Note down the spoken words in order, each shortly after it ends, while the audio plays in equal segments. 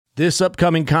This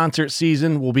upcoming concert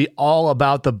season will be all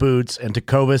about the boots, and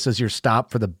Tecovas is your stop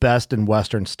for the best in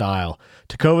Western style.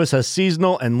 Tecovas has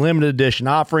seasonal and limited edition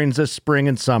offerings this spring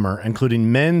and summer,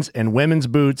 including men's and women's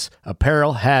boots,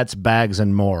 apparel, hats, bags,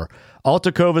 and more. All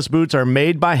Tecovas boots are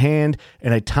made by hand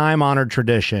in a time-honored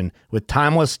tradition with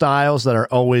timeless styles that are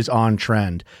always on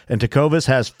trend. And Tecovas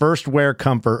has first wear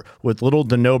comfort with little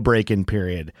to no break-in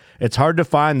period. It's hard to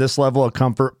find this level of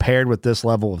comfort paired with this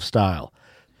level of style.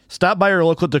 Stop by your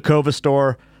local Tecovas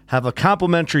store, have a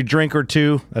complimentary drink or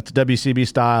two, that's WCB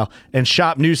style, and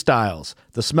shop new styles.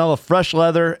 The smell of fresh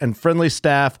leather and friendly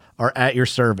staff are at your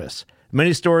service.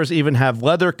 Many stores even have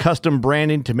leather custom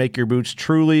branding to make your boots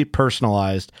truly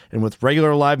personalized. And with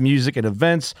regular live music and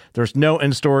events, there's no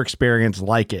in-store experience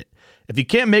like it. If you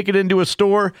can't make it into a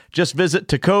store, just visit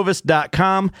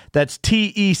tecovas.com. That's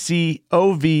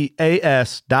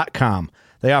TECOVAS.com.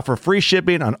 They offer free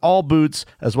shipping on all boots,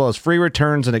 as well as free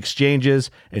returns and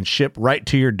exchanges, and ship right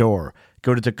to your door.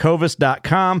 Go to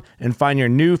tecovas.com and find your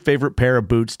new favorite pair of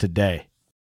boots today.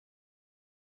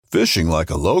 Fishing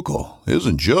like a local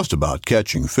isn't just about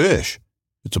catching fish.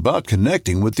 It's about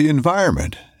connecting with the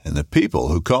environment and the people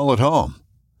who call it home.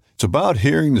 It's about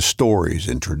hearing the stories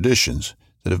and traditions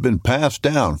that have been passed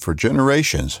down for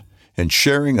generations and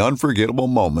sharing unforgettable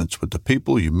moments with the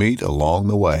people you meet along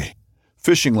the way.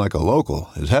 Fishing like a local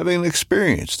is having an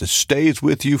experience that stays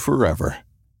with you forever.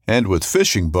 And with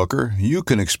Fishing Booker, you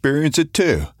can experience it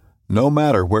too, no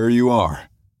matter where you are.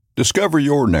 Discover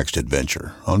your next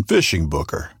adventure on Fishing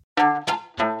Booker.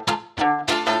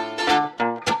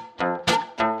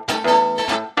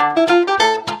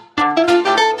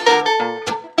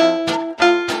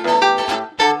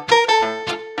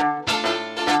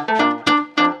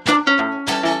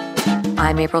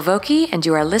 I'm April Vokey, and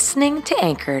you are listening to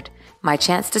Anchored, my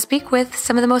chance to speak with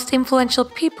some of the most influential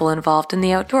people involved in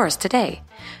the outdoors today.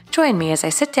 Join me as I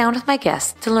sit down with my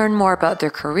guests to learn more about their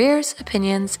careers,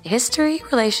 opinions, history,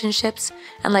 relationships,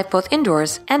 and life both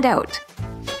indoors and out.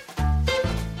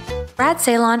 Brad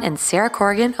Ceylon and Sarah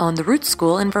Corrigan own the Roots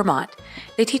School in Vermont.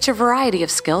 They teach a variety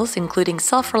of skills, including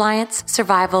self-reliance,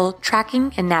 survival,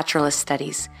 tracking, and naturalist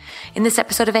studies. In this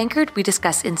episode of Anchored, we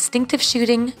discuss instinctive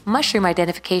shooting, mushroom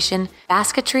identification,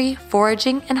 basketry,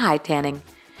 foraging, and hide tanning.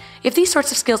 If these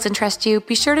sorts of skills interest you,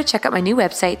 be sure to check out my new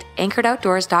website,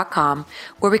 anchoredoutdoors.com,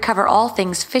 where we cover all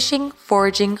things fishing,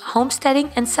 foraging,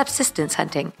 homesteading, and subsistence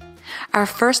hunting. Our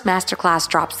first masterclass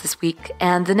drops this week,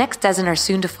 and the next dozen are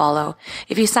soon to follow.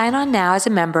 If you sign on now as a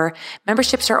member,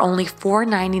 memberships are only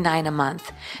 $4.99 a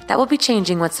month. That will be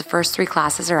changing once the first 3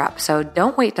 classes are up, so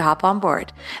don't wait to hop on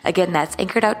board. Again, that's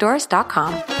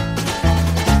anchoredoutdoors.com.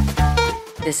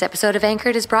 This episode of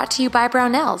Anchored is brought to you by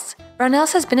Brownells.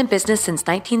 Brownells has been in business since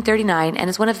 1939 and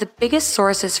is one of the biggest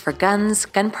sources for guns,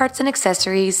 gun parts and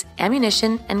accessories,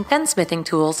 ammunition, and gunsmithing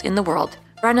tools in the world.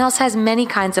 Brownells has many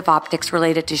kinds of optics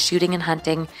related to shooting and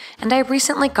hunting, and I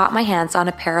recently got my hands on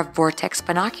a pair of Vortex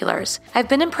binoculars. I've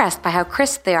been impressed by how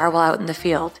crisp they are while out in the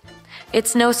field.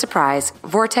 It's no surprise,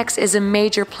 Vortex is a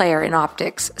major player in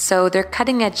optics, so their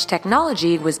cutting-edge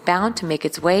technology was bound to make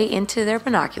its way into their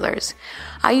binoculars.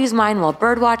 I use mine while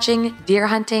birdwatching, deer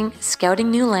hunting,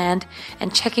 scouting new land,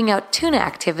 and checking out tuna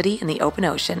activity in the open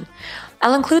ocean.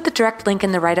 I'll include the direct link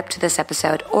in the write-up to this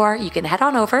episode, or you can head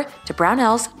on over to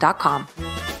brownells.com.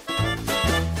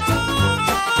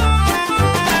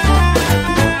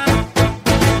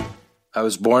 I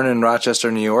was born in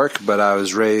Rochester, New York, but I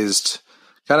was raised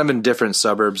kind of in different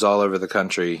suburbs all over the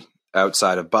country,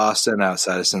 outside of Boston,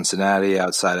 outside of Cincinnati,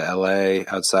 outside of LA,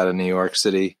 outside of New York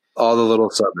City, all the little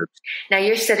suburbs. Now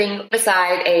you're sitting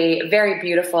beside a very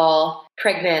beautiful,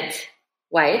 pregnant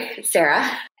wife, Sarah.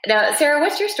 Now, Sarah,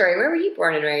 what's your story? Where were you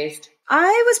born and raised?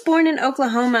 I was born in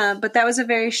Oklahoma, but that was a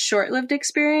very short-lived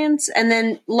experience, and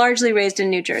then largely raised in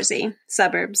New Jersey,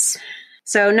 suburbs.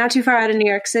 So not too far out of New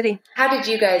York City. How did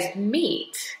you guys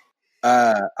meet?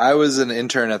 I was an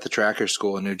intern at the Tracker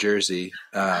School in New Jersey,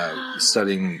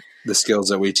 studying the skills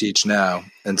that we teach now.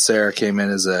 And Sarah came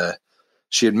in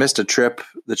she had missed a trip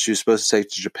that she was supposed to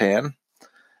take to Japan.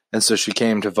 And so she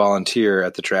came to volunteer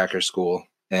at the Tracker School,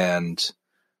 and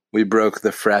we broke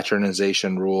the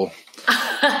fraternization rule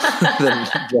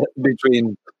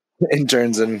between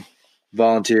interns and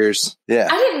volunteers. Yeah.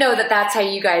 I didn't know that's how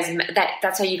you guys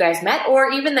met,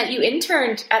 or even that you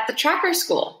interned at the Tracker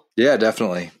School. Yeah,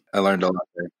 definitely. I learned a lot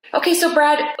there. Okay, so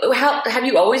Brad, how have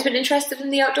you always been interested in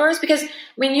the outdoors? Because, I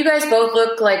mean, you guys both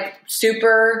look like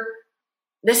super,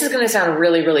 this is going to sound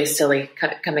really, really silly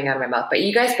coming out of my mouth, but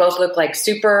you guys both look like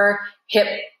super hip,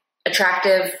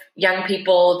 attractive young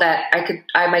people that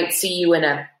I might see you in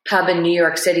a pub in New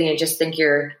York City and just think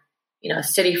you're,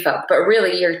 city folk. But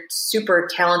really, you're super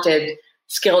talented,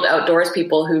 skilled outdoors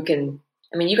people who can,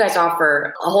 I mean, you guys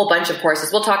offer a whole bunch of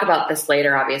courses. We'll talk about this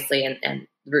later, obviously, and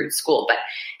Root School, but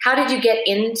how did you get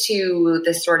into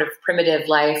this sort of primitive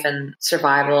life and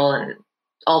survival and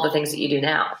all the things that you do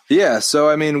now? Yeah. So,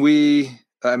 I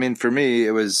mean, for me,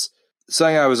 it was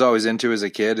something I was always into as a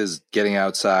kid, is getting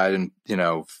outside and,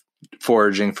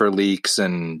 foraging for leeks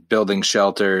and building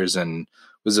shelters, and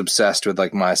was obsessed with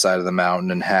like My Side of the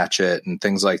Mountain and Hatchet and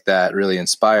things like that. Really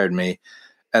inspired me.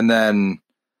 And then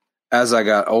as I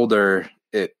got older,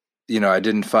 I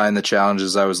didn't find the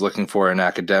challenges I was looking for in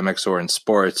academics or in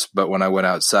sports, but when I went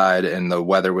outside and the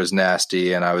weather was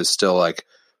nasty and I was still like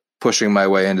pushing my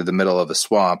way into the middle of a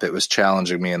swamp, it was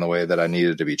challenging me in the way that I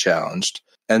needed to be challenged.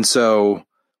 And so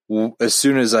as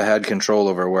soon as I had control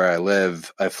over where I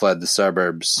live, I fled the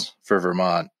suburbs for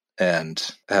Vermont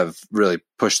and have really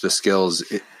pushed the skills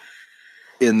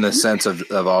in the sense of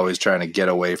always trying to get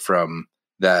away from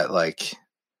that like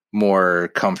more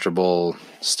comfortable,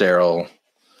 sterile,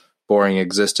 boring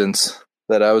existence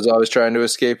that I was always trying to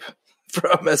escape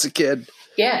from as a kid.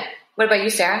 Yeah. What about you,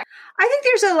 Sarah? I think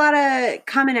there's a lot of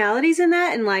commonalities in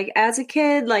that. And like as a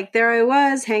kid, like there I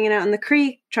was hanging out in the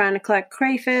creek, trying to collect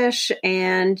crayfish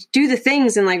and do the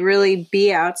things and like really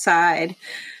be outside.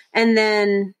 And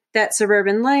then that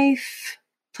suburban life,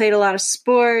 played a lot of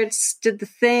sports, did the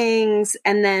things,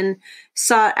 and then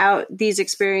sought out these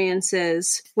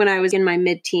experiences when I was in my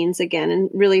mid-teens again and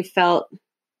really felt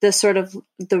the sort of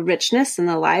the richness and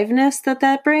the liveness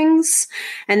that brings,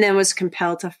 and then was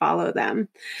compelled to follow them.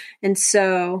 And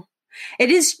so it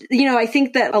is, I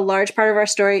think that a large part of our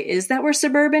story is that we're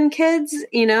suburban kids,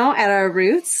 at our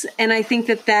roots. And I think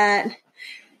that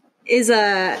is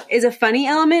a funny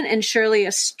element and surely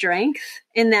a strength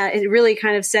in that it really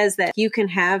kind of says that you can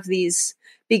have these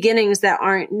beginnings that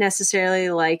aren't necessarily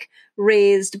like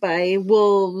raised by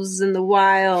wolves in the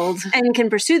wild and can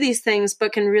pursue these things,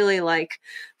 but can really like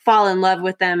fall in love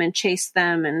with them and chase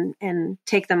them and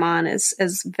take them on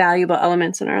as valuable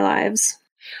elements in our lives.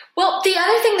 Well, the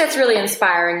other thing that's really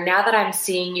inspiring now that I'm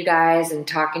seeing you guys and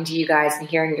talking to you guys and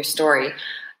hearing your story,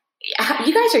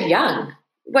 you guys are young.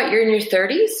 What, you're in your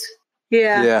 30s?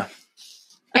 Yeah.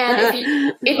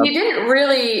 And if you didn't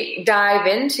really dive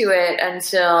into it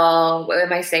until,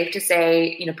 am I safe to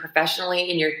say, professionally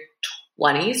in your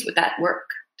 20s, would that work?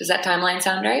 Does that timeline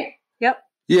sound right? Yep.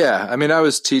 Yeah. I mean, I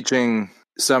was teaching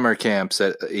summer camps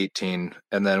at 18,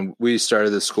 and then we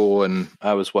started the school and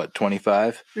I was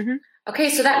 25? Mm-hmm. Okay.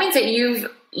 So that means that you've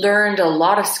learned a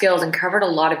lot of skills and covered a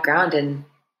lot of ground in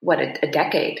a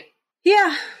decade.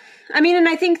 Yeah. I mean, and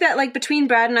I think that like between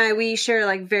Brad and I, we share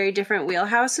like very different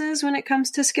wheelhouses when it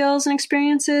comes to skills and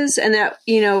experiences, and that,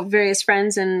 various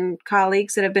friends and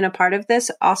colleagues that have been a part of this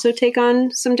also take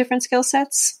on some different skill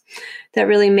sets that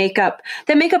really make up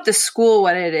the school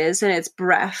what it is and its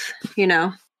breadth,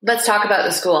 Let's talk about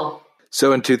the school.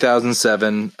 So in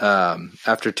 2007,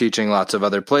 after teaching lots of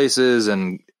other places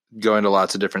and going to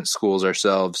lots of different schools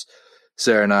ourselves,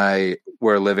 Sarah and I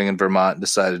were living in Vermont and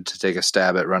decided to take a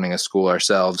stab at running a school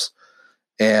ourselves.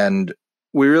 And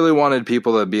we really wanted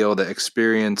people to be able to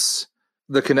experience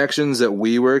the connections that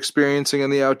we were experiencing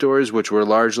in the outdoors, which were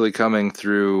largely coming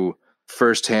through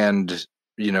firsthand,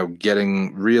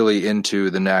 getting really into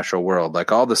the natural world.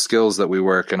 Like all the skills that we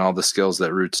work and all the skills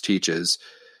that Roots teaches,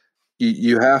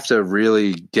 you have to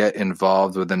really get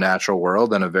involved with the natural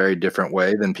world in a very different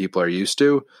way than people are used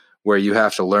to, where you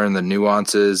have to learn the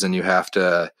nuances and you have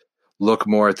to look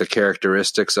more at the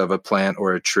characteristics of a plant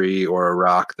or a tree or a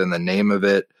rock than the name of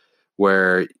it,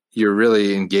 where you're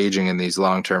really engaging in these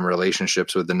long-term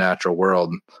relationships with the natural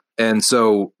world. And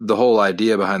so the whole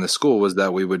idea behind the school was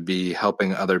that we would be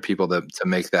helping other people to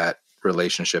make that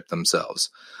relationship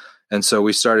themselves. And so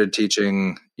we started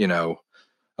teaching,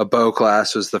 a bow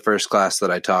class was the first class that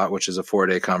I taught, which is a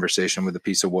 4-day conversation with a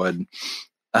piece of wood,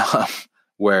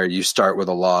 where you start with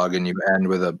a log and you end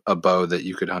with a bow that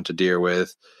you could hunt a deer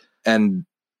with. And,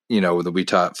 we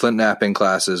taught flint knapping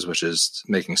classes, which is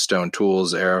making stone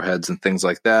tools, arrowheads, and things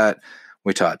like that.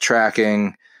 We taught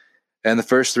tracking. And the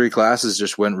first 3 classes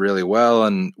just went really well.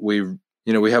 And we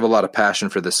have a lot of passion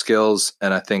for the skills.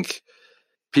 And I think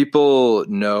people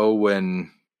know when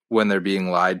they're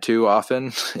being lied to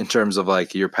often in terms of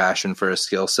like your passion for a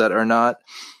skill set or not.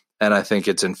 And I think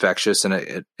it's infectious,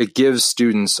 and it gives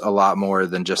students a lot more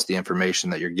than just the information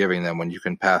that you're giving them when you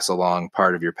can pass along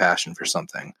part of your passion for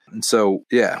something. And so,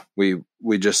 yeah, we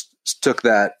just took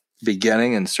that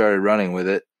beginning and started running with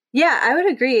it. Yeah, I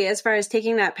would agree as far as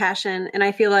taking that passion. And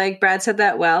I feel like Brad said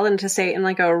that well, and to say it in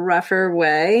like a rougher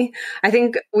way, I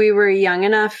think we were young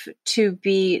enough to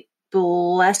be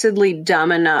blessedly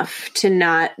dumb enough to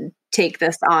not take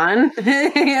this on.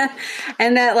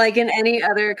 And that like in any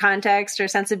other context or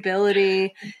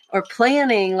sensibility or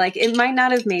planning, like it might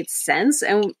not have made sense.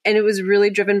 And it was really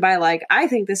driven by like, I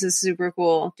think this is super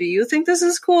cool. Do you think this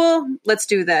is cool? Let's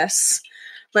do this.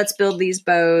 Let's build these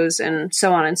bows and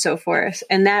so on and so forth.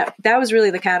 And that was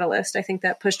really the catalyst. I think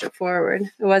that pushed it forward.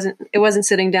 It wasn't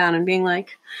sitting down and being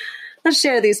like, let's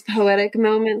share these poetic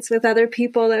moments with other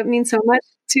people that mean so much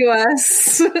to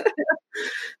us.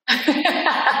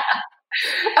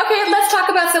 Okay, let's talk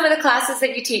about some of the classes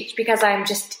that you teach, because I'm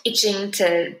just itching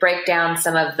to break down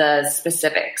some of the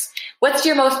specifics. What's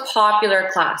your most popular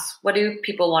class? What do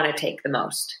people want to take the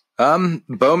most?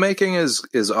 Bow making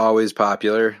is always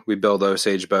popular. We build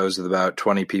Osage bows with about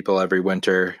 20 people every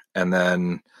winter. And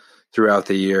then throughout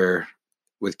the year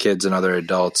with kids and other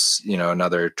adults,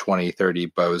 another 20, 30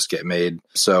 bows get made.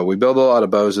 So we build a lot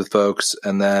of bows with folks.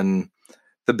 And then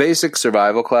the basic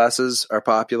survival classes are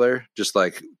popular, just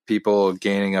like people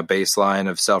gaining a baseline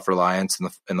of self-reliance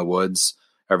in the woods,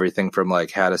 everything from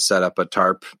like how to set up a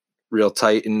tarp real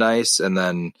tight and nice. And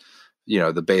then,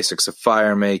 the basics of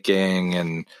fire making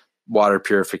and water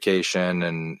purification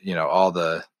and, all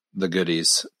the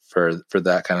goodies for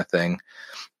that kind of thing,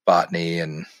 botany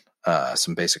and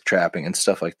some basic trapping and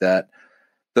stuff like that.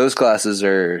 Those classes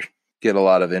get a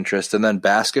lot of interest. And then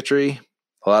basketry.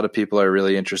 A lot of people are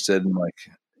really interested in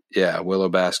willow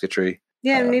basketry.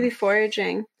 Yeah, maybe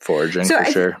foraging. Foraging, so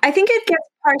for sure. I think it gets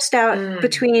parsed out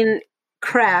between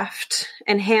craft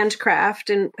and handcraft,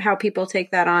 and how people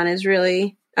take that on is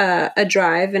really a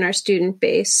drive in our student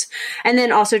base. And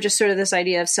then also just sort of this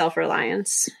idea of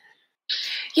self-reliance.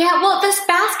 Yeah, well, this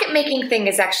basket making thing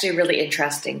is actually really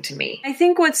interesting to me. I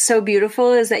think what's so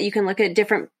beautiful is that you can look at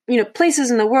different,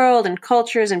 places in the world and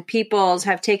cultures and peoples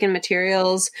have taken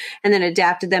materials and then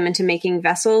adapted them into making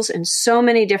vessels in so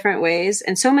many different ways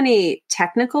and so many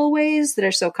technical ways that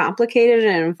are so complicated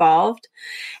and involved.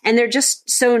 And they're just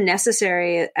so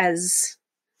necessary as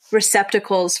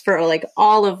receptacles for like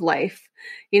all of life.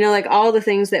 Like all the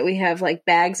things that we have like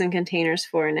bags and containers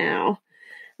for now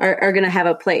are going to have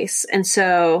a place. And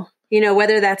so,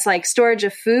 whether that's like storage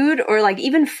of food or like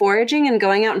even foraging and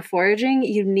going out and foraging,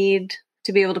 you need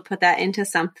to be able to put that into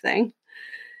something.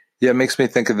 Yeah, it makes me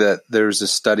think of that. There's a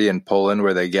study in Poland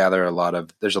where they gather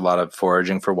there's a lot of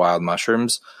foraging for wild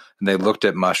mushrooms, and they looked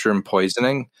at mushroom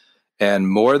poisoning. And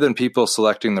more than people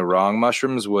selecting the wrong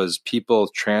mushrooms was people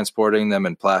transporting them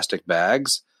in plastic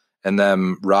bags and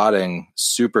them rotting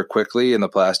super quickly in the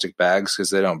plastic bags because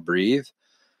they don't breathe.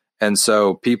 And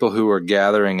so people who were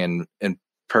gathering in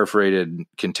perforated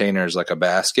containers like a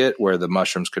basket where the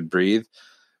mushrooms could breathe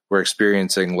were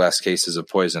experiencing less cases of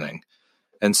poisoning.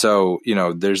 And so,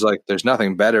 there's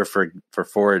nothing better for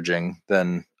foraging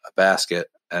than a basket.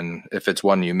 And if it's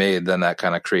one you made, then that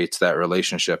kind of creates that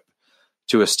relationship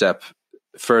to a step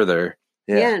further.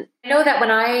 Yeah. I know that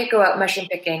when I go out mushroom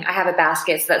picking, I have a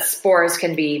basket so that spores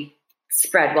can be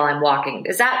spread while I'm walking.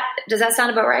 Does that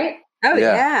sound about right? Oh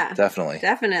yeah, definitely.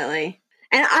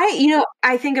 And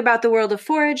I think about the world of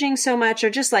foraging so much, or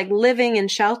just like living in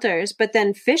shelters, but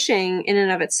then fishing in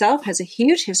and of itself has a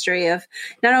huge history of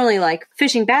not only like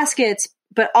fishing baskets,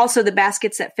 but also the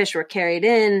baskets that fish were carried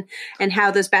in and how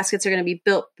those baskets are going to be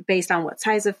built based on what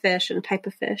size of fish and type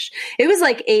of fish. It was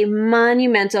like a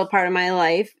monumental part of my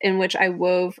life in which I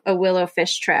wove a willow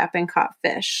fish trap and caught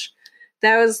fish.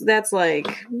 That's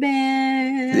like,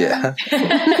 man. Yeah.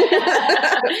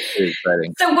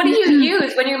 So what do you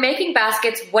use when you're making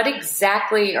baskets? What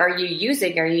exactly are you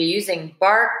using? Are you using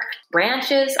bark,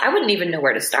 branches? I wouldn't even know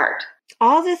where to start.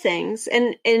 All the things.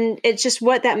 And it's just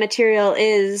what that material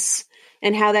is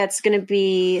and how that's going to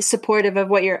be supportive of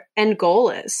what your end goal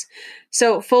is.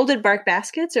 So folded bark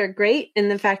baskets are great in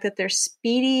the fact that they're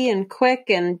speedy and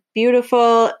quick and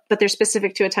beautiful, but they're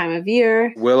specific to a time of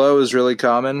year. Willow is really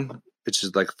common. It's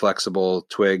just like flexible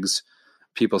twigs.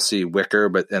 People see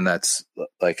wicker, and that's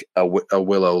like a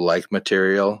willow-like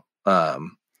material. I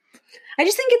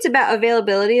just think it's about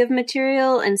availability of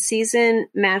material and season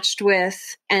matched with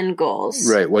end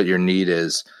goals. Right, what your need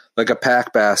is. Like a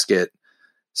pack basket,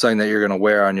 something that you're going to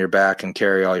wear on your back and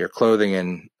carry all your clothing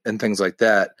in and things like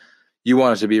that. You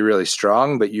want it to be really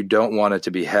strong, but you don't want it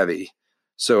to be heavy.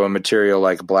 So a material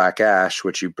like black ash,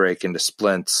 which you break into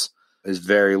splints, is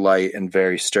very light and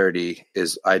very sturdy,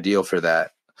 is ideal for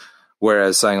that.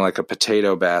 Whereas something like a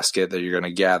potato basket that you're going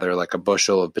to gather like a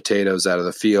bushel of potatoes out of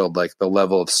the field, like the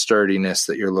level of sturdiness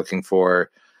that you're looking for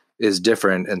is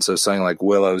different. And so something like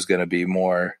willow is going to be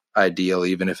more ideal,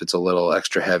 even if it's a little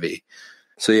extra heavy.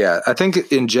 So yeah, I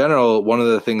think in general, one of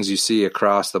the things you see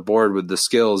across the board with the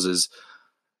skills is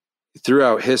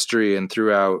throughout history and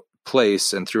throughout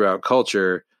place and throughout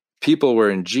culture, people were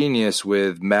ingenious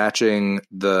with matching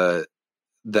the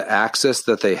access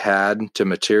that they had to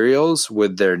materials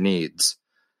with their needs.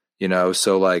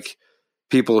 So like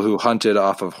people who hunted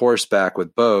off of horseback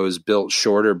with bows built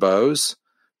shorter bows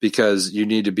because you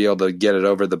need to be able to get it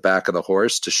over the back of the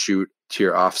horse to shoot to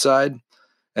your offside.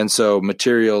 And so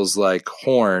materials like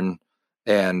horn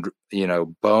and,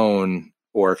 bone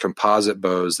or composite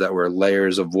bows that were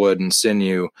layers of wood and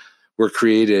sinew were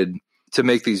created to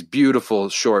make these beautiful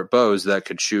short bows that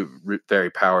could shoot very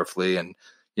powerfully and,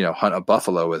 hunt a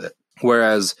buffalo with it.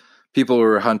 Whereas people who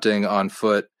were hunting on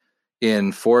foot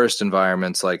in forest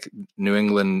environments like New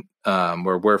England,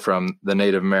 where we're from, the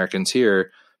Native Americans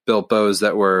here built bows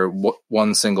that were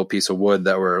one single piece of wood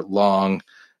that were long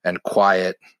and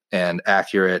quiet and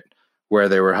accurate, where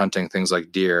they were hunting things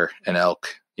like deer and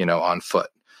elk, on foot.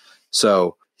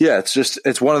 So yeah,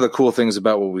 it's one of the cool things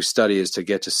about what we study is to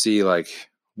get to see like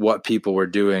what people were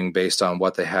doing based on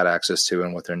what they had access to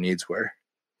and what their needs were.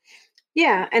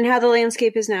 Yeah, and how the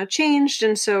landscape has now changed.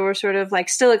 And so we're sort of like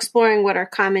still exploring what our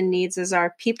common needs as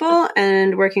our people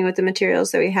and working with the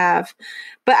materials that we have.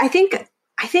 But I think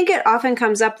it often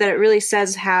comes up that it really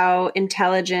says how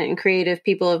intelligent and creative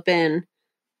people have been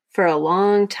for a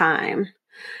long time,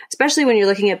 especially when you're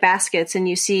looking at baskets and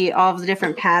you see all of the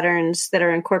different patterns that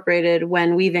are incorporated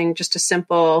when weaving just a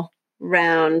simple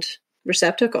round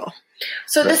receptacle.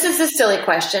 So this is a silly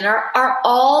question. Are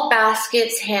all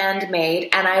baskets handmade?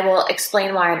 And I will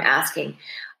explain why I'm asking.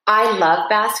 I love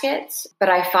baskets, but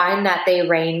I find that they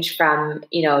range from,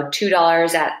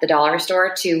 $2 at the dollar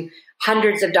store to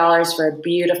hundreds of dollars for a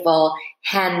beautiful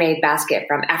handmade basket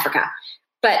from Africa.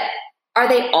 But are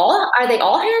they all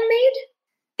handmade?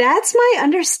 That's my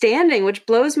understanding, which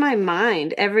blows my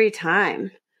mind every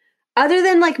time. Other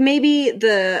than like maybe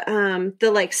the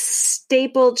like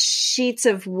stapled sheets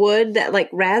of wood that like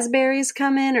raspberries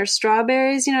come in or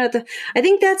strawberries, I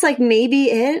think that's like maybe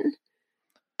it.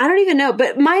 I don't even know.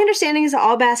 But my understanding is that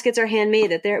all baskets are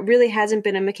handmade, that there really hasn't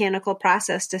been a mechanical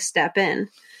process to step in.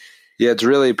 Yeah, it's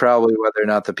really probably whether or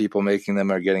not the people making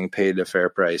them are getting paid a fair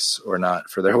price or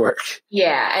not for their work.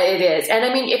 Yeah, it is. And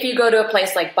I mean, if you go to a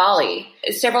place like Bali,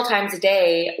 several times a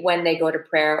day when they go to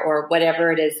prayer or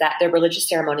whatever it is that their religious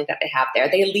ceremony that they have there,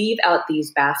 they leave out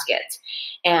these baskets.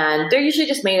 And they're usually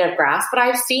just made of grass, but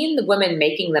I've seen the women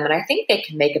making them, and I think they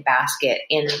can make a basket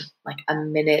in like a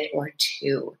minute or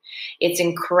two. It's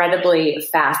incredibly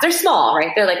fast. They're small,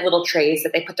 right? They're like little trays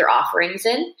that they put their offerings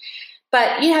in.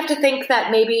 But you have to think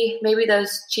that maybe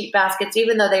those cheap baskets,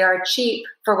 even though they are cheap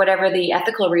for whatever the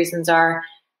ethical reasons are,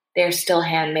 they're still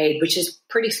handmade, which is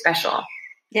pretty special.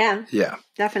 Yeah. Yeah.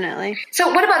 Definitely. So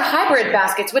what about hybrid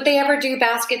baskets? Would they ever do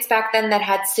baskets back then that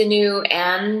had sinew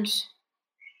and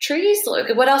trees?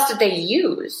 What else did they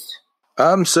use?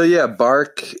 So yeah,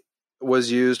 bark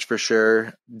was used for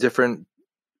sure. Different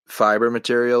fiber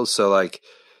materials. So like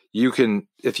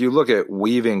if you look at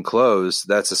weaving clothes,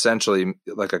 that's essentially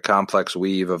like a complex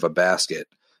weave of a basket.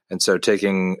 And so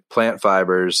taking plant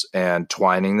fibers and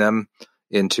twining them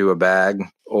into a bag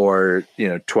or,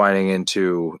 twining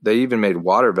into, they even made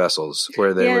water vessels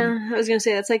where they would. I was going to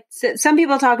say, that's like, some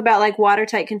people talk about like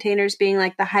watertight containers being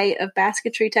like the height of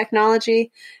basketry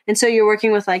technology. And so you're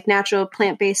working with like natural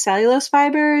plant-based cellulose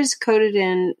fibers coated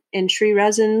in tree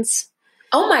resins.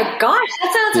 Oh my gosh,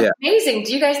 that sounds amazing.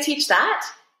 Do you guys teach that?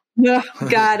 Oh,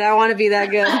 God, I want to be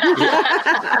that good.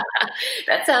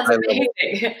 That sounds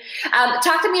amazing.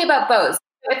 Talk to me about bows.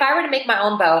 If I were to make my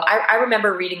own bow, I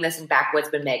remember reading this in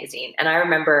Backwoodsman magazine, and I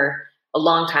remember a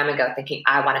long time ago thinking,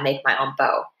 I want to make my own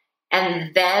bow.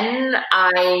 And then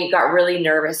I got really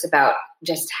nervous about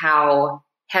just how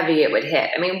heavy it would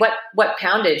hit. I mean, what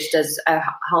poundage does a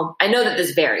home? I know that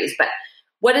this varies, but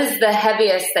what is the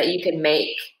heaviest that you can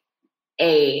make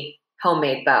a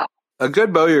homemade bow? A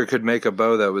good bowyer could make a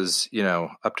bow that was,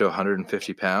 up to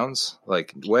 150 pounds,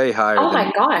 like way higher. Oh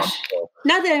my gosh.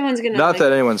 Not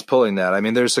that anyone's pulling that. I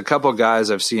mean, there's a couple guys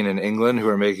I've seen in England who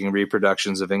are making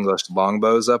reproductions of English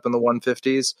longbows up in the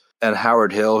 150s. And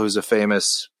Howard Hill, who's a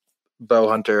famous bow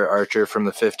hunter, archer from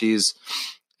the 50s,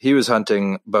 he was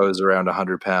hunting bows around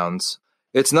 100 pounds.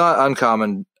 It's not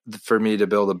uncommon for me to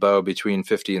build a bow between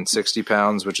 50 and 60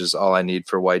 pounds, which is all I need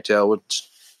for whitetail, which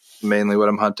is mainly what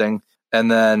I'm hunting. And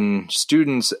then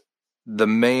students, the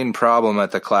main problem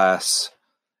at the class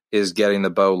is getting the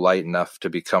bow light enough to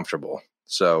be comfortable.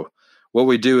 So what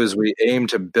we do is we aim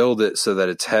to build it so that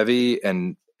it's heavy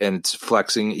and it's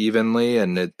flexing evenly,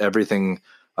 and everything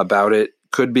about it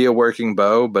could be a working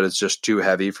bow, but it's just too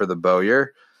heavy for the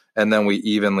bowyer. And then we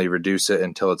evenly reduce it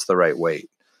until it's the right weight.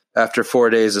 After 4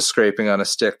 days of scraping on a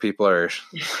stick, people are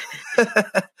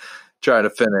trying to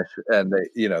finish. And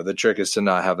the trick is to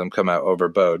not have them come out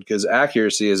overbowed, because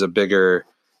accuracy is a bigger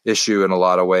issue in a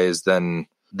lot of ways than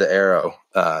the arrow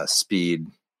speed.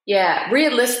 Yeah.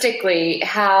 Realistically,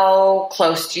 how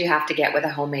close do you have to get with a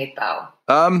homemade bow?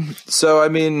 So, I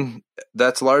mean,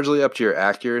 that's largely up to your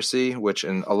accuracy, which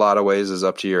in a lot of ways is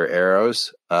up to your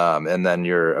arrows, and then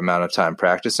your amount of time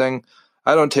practicing.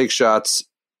 I don't take shots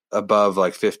above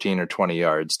like 15 or 20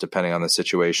 yards, depending on the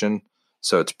situation.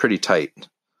 So it's pretty tight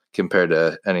compared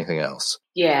to anything else.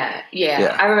 Yeah.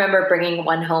 I remember bringing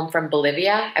one home from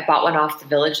Bolivia. I bought one off the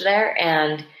village there,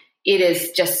 and it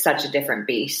is just such a different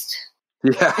beast.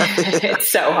 Yeah. It's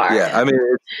so hard. Yeah. I mean,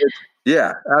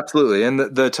 yeah, absolutely. And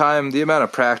the amount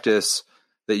of practice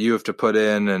that you have to put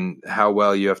in, and how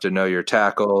well you have to know your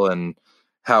tackle, and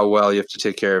how well you have to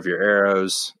take care of your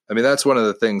arrows. I mean, that's one of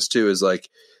the things too, is like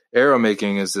arrow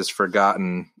making is this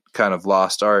forgotten kind of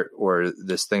lost art, or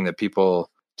this thing that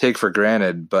people take for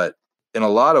granted. But in a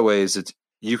lot of ways,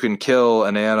 you can kill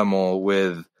an animal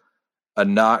with a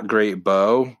not great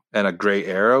bow and a great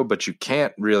arrow, but you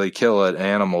can't really kill an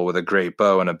animal with a great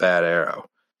bow and a bad arrow,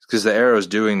 because the arrow is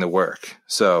doing the work.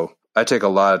 So I take a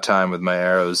lot of time with my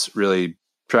arrows, really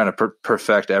trying to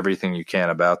perfect everything you can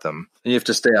about them. And you have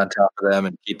to stay on top of them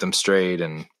and keep them straight.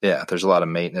 And yeah, there's a lot of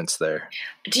maintenance there.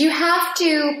 Do you have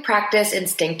to practice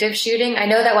instinctive shooting? I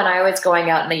know that when I was going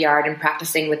out in the yard and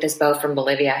practicing with this bow from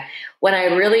Bolivia, when I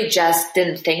really just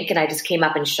didn't think and I just came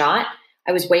up and shot,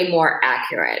 I was way more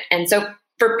accurate. And so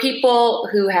for people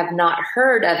who have not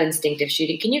heard of instinctive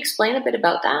shooting, can you explain a bit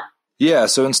about that? Yeah,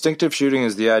 so instinctive shooting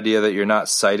is the idea that you're not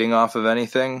sighting off of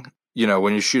anything.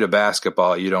 When you shoot a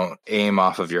basketball, you don't aim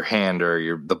off of your hand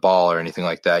or the ball or anything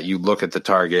like that. You look at the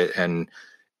target and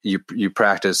you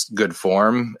practice good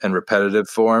form and repetitive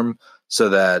form, so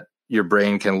that your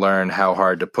brain can learn how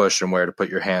hard to push and where to put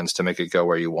your hands to make it go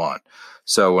where you want.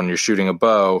 So when you're shooting a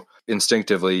bow,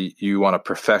 instinctively, you want to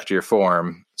perfect your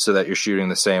form so that you're shooting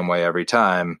the same way every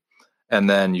time. And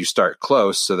then you start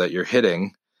close so that you're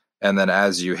hitting. And then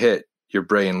as you hit, your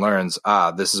brain learns,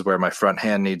 this is where my front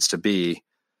hand needs to be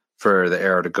for the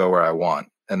arrow to go where I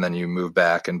want. And then you move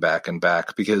back and back and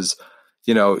back, because,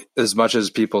 as much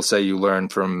as people say you learn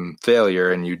from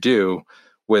failure, and you do,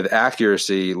 with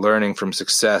accuracy, learning from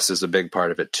success is a big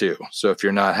part of it too. So if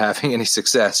you're not having any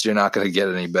success, you're not going to get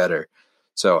any better.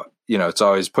 So, it's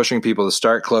always pushing people to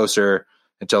start closer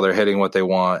until they're hitting what they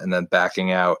want, and then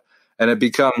backing out. And it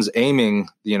becomes aiming,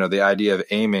 the idea of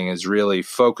aiming is really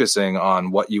focusing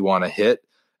on what you want to hit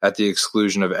at the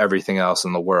exclusion of everything else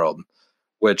in the world,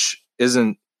 which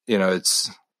isn't,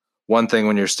 it's one thing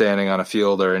when you're standing on a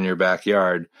field or in your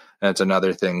backyard, and it's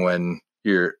another thing when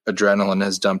your adrenaline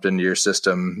has dumped into your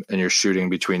system and you're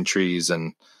shooting between trees.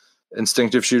 And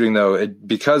instinctive shooting, though,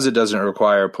 because it doesn't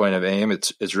require a point of aim,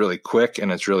 it's really quick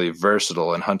and it's really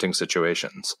versatile in hunting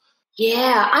situations.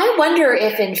 Yeah, I wonder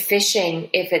if in fishing,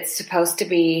 if it's supposed to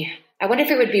be, I wonder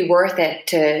if it would be worth it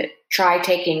to try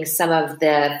taking some of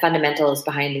the fundamentals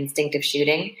behind instinctive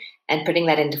shooting and putting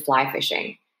that into fly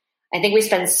fishing. I think we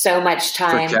spend so much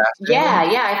time.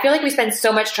 Yeah. I feel like we spend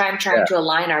so much time trying to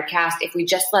align our cast. If we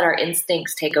just let our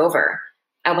instincts take over,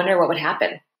 I wonder what would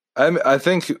happen. I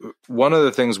think one of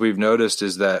the things we've noticed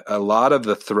is that a lot of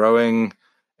the throwing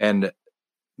and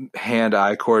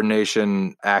hand-eye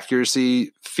coordination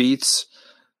accuracy feats,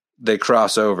 they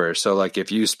cross over. So like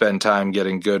if you spend time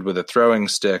getting good with a throwing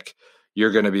stick,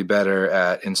 you're going to be better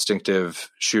at instinctive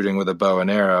shooting with a bow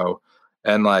and arrow.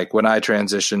 And like when I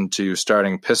transitioned to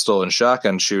starting pistol and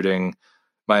shotgun shooting,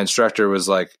 my instructor was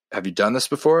like, "Have you done this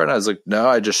before?" And I was like, "No,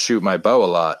 I just shoot my bow a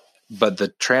lot." But the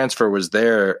transfer was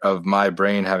there of my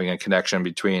brain having a connection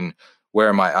between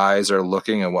where my eyes are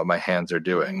looking and what my hands are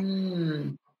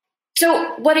doing.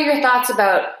 So what are your thoughts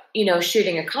about,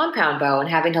 shooting a compound bow and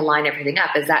having to line everything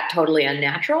up? Is that totally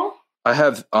unnatural? I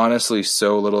have honestly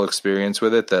so little experience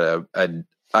with it that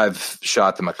I've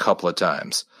shot them a couple of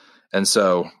times. And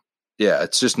so, yeah,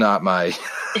 it's just not my,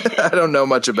 I don't know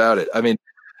much about it. I mean,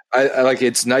 I like,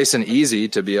 it's nice and easy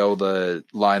to be able to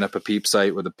line up a peep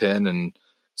sight with a pin and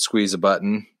squeeze a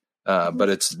button. But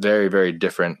it's very, very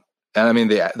different. And I mean,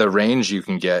 the range you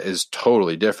can get is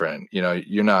totally different.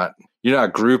 You're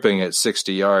not grouping at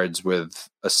 60 yards with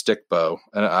a stick bow.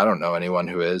 And I don't know anyone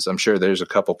who is. I'm sure there's a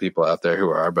couple people out there who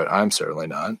are, but I'm certainly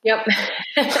not. Yep.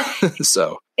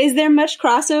 So is there much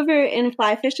crossover in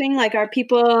fly fishing? Like, are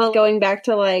people going back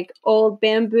to like old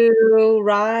bamboo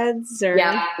rods? Or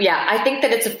Yeah. I think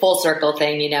that it's a full circle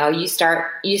thing. You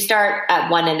start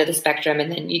at one end of the spectrum,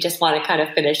 and then you just want to kind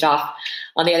of finish off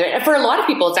on the other. And for a lot of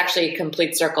people, it's actually a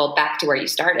complete circle back to where you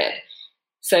started.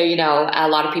 So, a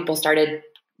lot of people started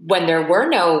when there were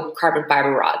no carbon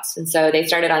fiber rods. And so they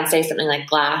started on, say, something like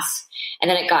glass, and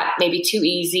then it got maybe too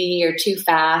easy or too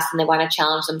fast, and they want to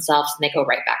challenge themselves, and they go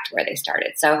right back to where they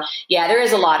started. So yeah, there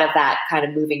is a lot of that kind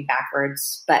of moving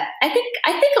backwards. But I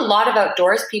think a lot of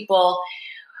outdoors people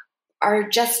are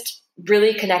just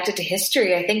really connected to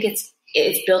history. I think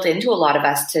it's built into a lot of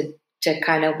us to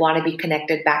kind of want to be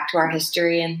connected back to our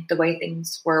history and the way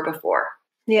things were before.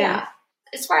 Yeah.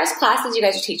 As far as classes you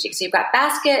guys are teaching, so you've got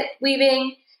basket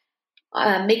weaving,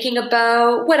 making a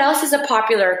bow. What else is a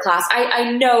popular class?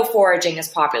 I know foraging is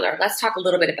popular. Let's talk a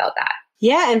little bit about that.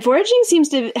 Yeah, and foraging seems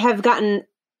to have gotten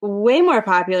way more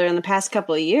popular in the past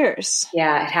couple of years.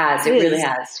 Yeah, it has. It really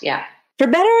has. Yeah. For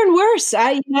better and worse,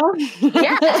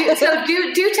 Yeah. So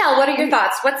do tell. What are your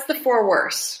thoughts? What's the for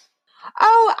worse?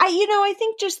 Oh, I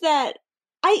think just that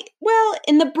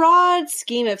in the broad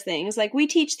scheme of things, like we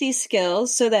teach these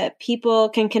skills so that people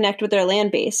can connect with their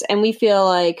land base. And we feel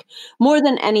like more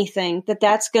than anything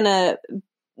that's going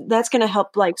to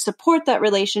help like support that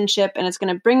relationship, and it's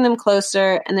going to bring them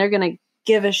closer, and they're going to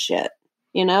give a shit,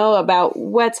 about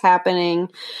what's happening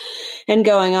and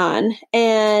going on.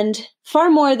 And far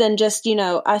more than just,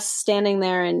 us standing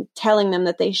there and telling them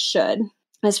that they should,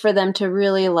 is for them to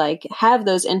really like have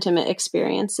those intimate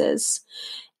experiences.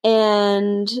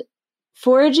 And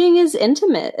foraging is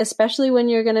intimate, especially when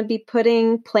you're going to be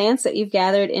putting plants that you've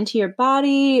gathered into your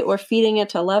body or feeding it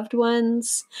to loved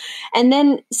ones. And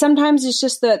then sometimes it's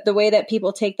just the way that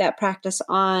people take that practice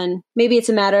on. Maybe it's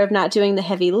a matter of not doing the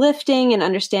heavy lifting and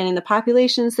understanding the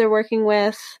populations they're working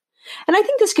with. And I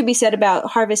think this could be said about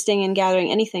harvesting and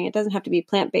gathering anything. It doesn't have to be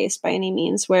plant-based by any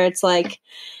means, where it's like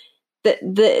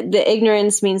the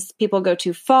ignorance means people go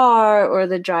too far, or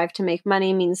the drive to make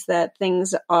money means that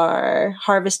things are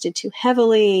harvested too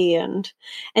heavily.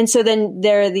 And so then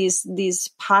there are these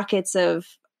pockets of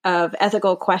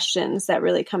ethical questions that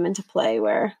really come into play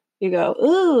where you go,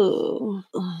 ooh.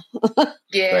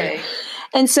 Yeah. Right.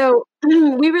 And so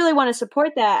we really want to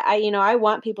support that. I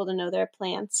want people to know their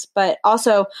plants, but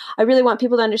also I really want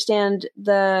people to understand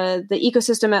the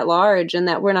ecosystem at large, and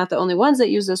that we're not the only ones that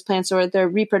use those plants, or their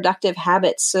reproductive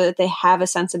habits, so that they have a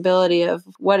sensibility of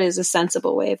what is a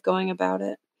sensible way of going about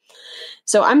it.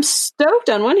 So I'm stoked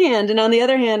on one hand, and on the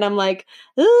other hand, I'm like,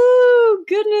 oh,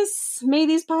 goodness, may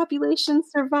these populations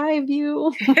survive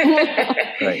you.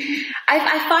 Right.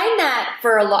 I find that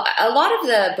for a lot of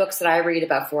the books that I read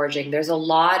about foraging, there's a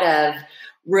lot of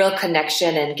real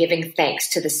connection and giving thanks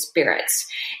to the spirits.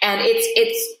 And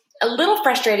it's a little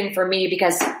frustrating for me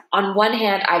because on one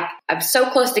hand, I'm so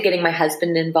close to getting my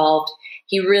husband involved.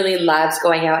 He really loves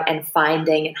going out and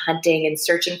finding and hunting and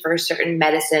searching for certain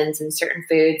medicines and certain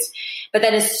foods. But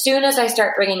then as soon as I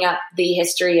start bringing up the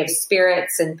history of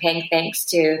spirits and paying thanks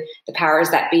to the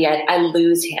powers that be, I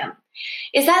lose him.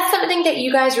 Is that something that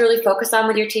you guys really focus on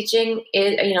with your teaching,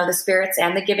 the spirits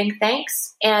and the giving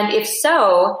thanks? And if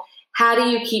so, how do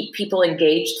you keep people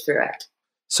engaged through it?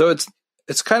 So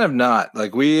it's kind of not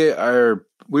like we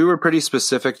were pretty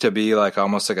specific to be like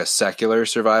almost like a secular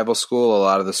survival school. A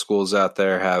lot of the schools out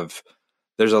there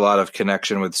there's a lot of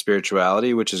connection with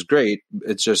spirituality, which is great.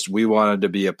 It's just we wanted to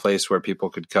be a place where people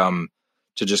could come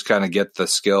to just kind of get the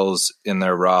skills in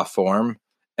their raw form.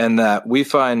 And that we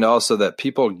find also that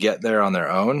people get there on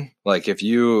their own. Like if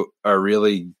you are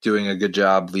really doing a good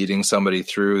job leading somebody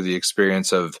through the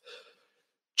experience of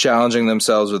challenging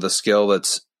themselves with a skill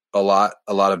that's a lot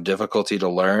of difficulty to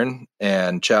learn,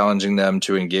 and challenging them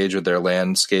to engage with their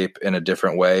landscape in a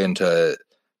different way, and to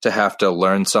have to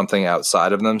learn something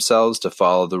outside of themselves to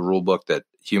follow the rule book that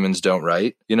humans don't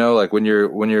write. Like when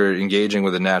you're engaging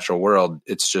with the natural world,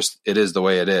 it is the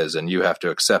way it is, and you have to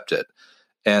accept it.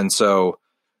 And so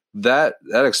that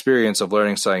experience of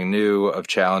learning something new, of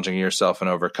challenging yourself and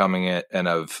overcoming it, and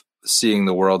of seeing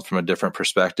the world from a different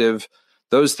perspective,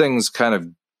 those things kind of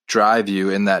drive you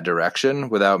in that direction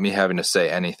without me having to say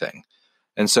anything.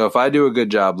 And so if I do a good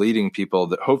job leading people,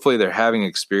 that hopefully they're having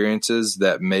experiences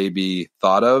that may be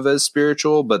thought of as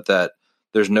spiritual, but that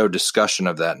there's no discussion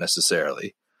of that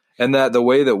necessarily. And that the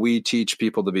way that we teach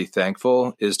people to be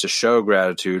thankful is to show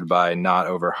gratitude by not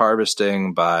over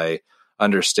harvesting, by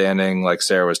understanding, like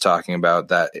Sarah was talking about,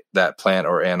 that plant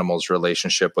or animal's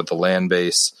relationship with the land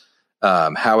base,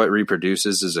 how it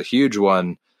reproduces is a huge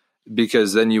one,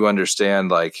 because then you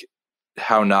understand like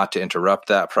how not to interrupt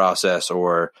that process,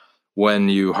 or when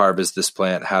you harvest this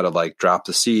plant, how to like drop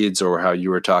the seeds, or how you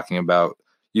were talking about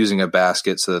using a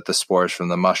basket so that the spores from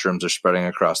the mushrooms are spreading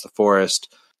across the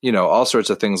forest, all sorts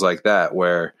of things like that,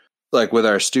 where like with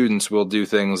our students, we'll do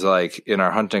things like in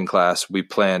our hunting class, we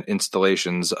plant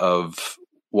installations of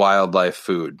wildlife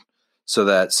food, so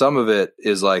that some of it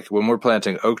is like when we're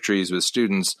planting oak trees with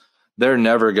students, they're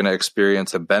never going to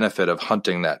experience the benefit of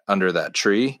hunting that under that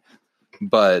tree,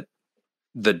 but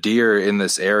the deer in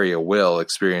this area will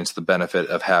experience the benefit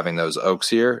of having those oaks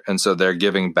here. And so they're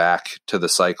giving back to the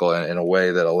cycle in a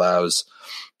way that allows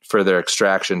for their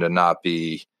extraction to not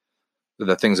be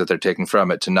the things that they're taking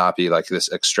from it, to not be like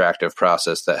this extractive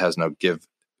process that has no give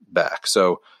back.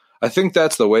 So I think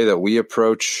that's the way that we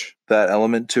approach that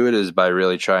element to it, is by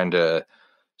really trying to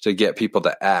get people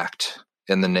to act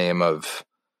in the name of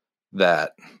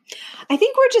that. I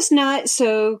think we're just not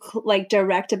so like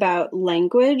direct about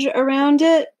language around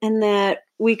it, and that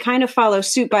we kind of follow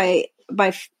suit by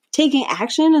taking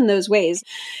action in those ways.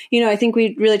 I think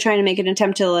we really try to make an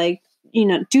attempt to like,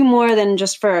 do more than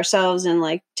just for ourselves, and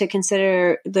like to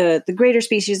consider the greater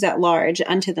species at large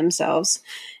unto themselves.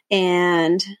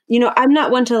 And, I'm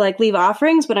not one to like leave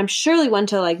offerings, but I'm surely one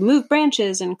to like move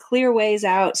branches and clear ways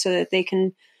out so that they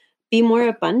can be more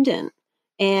abundant.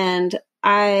 And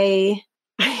I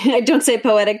don't say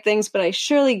poetic things, but I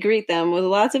surely greet them with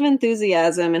lots of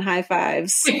enthusiasm and high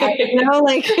fives. In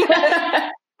like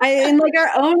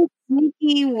our own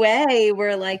sneaky way,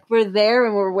 we're there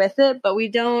and we're with it, but we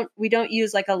don't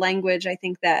use like a language, I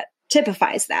think, that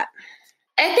typifies that.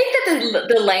 I think that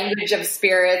the language of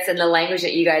spirits and the language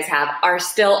that you guys have are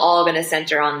still all going to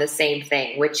center on the same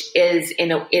thing, which is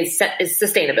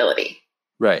sustainability.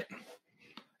 Right.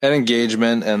 And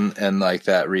engagement and like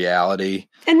that reality.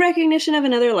 And recognition of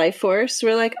another life force.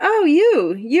 We're like, oh,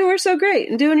 you are so great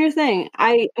and doing your thing.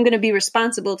 I am going to be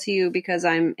responsible to you because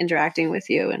I'm interacting with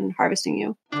you and harvesting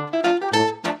you.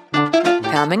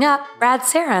 Coming up, Brad,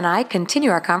 Sarah, and I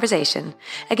continue our conversation.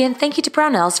 Again, thank you to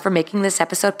Brownells for making this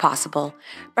episode possible.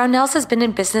 Brownells has been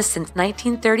in business since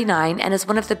 1939 and is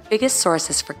one of the biggest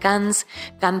sources for guns,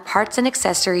 gun parts and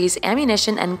accessories,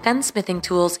 ammunition, and gunsmithing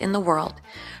tools in the world.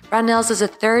 Brownells is a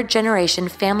third-generation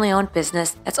family-owned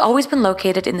business that's always been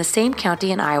located in the same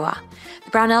county in Iowa.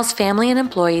 The Brownells family and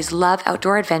employees love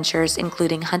outdoor adventures,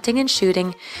 including hunting and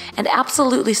shooting, and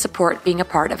absolutely support being a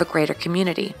part of a greater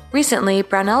community. Recently,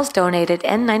 Brownells donated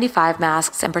N95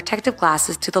 masks and protective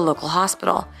glasses to the local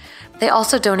hospital. They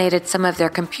also donated some of their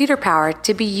computer power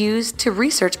to be used to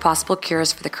research possible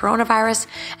cures for the coronavirus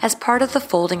as part of the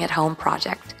Folding at Home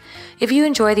project. If you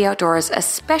enjoy the outdoors,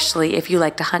 especially if you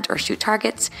like to hunt or shoot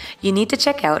targets, you need to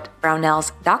check out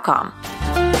brownells.com.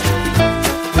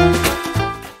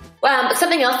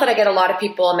 Something else that I get a lot of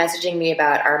people messaging me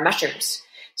about are mushrooms.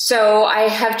 So I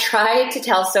have tried to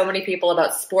tell so many people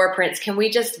about spore prints. Can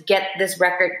we just get the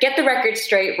record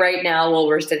straight right now while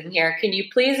we're sitting here? Can you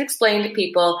please explain to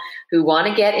people who want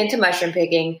to get into mushroom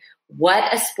picking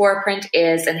what a spore print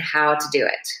is and how to do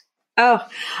it? Oh,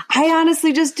 I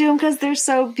honestly just do them because they're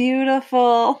so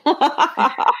beautiful. They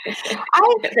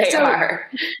are.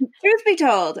 Truth be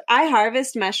told, I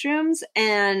harvest mushrooms,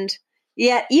 and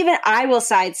yet even I will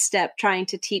sidestep trying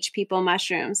to teach people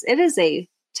mushrooms. It is a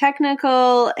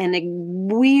technical and a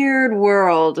weird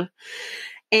world.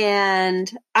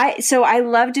 And I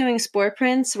love doing spore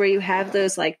prints where you have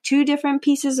those like two different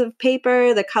pieces of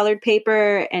paper, the colored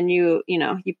paper, and you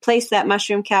place that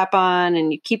mushroom cap on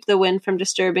and you keep the wind from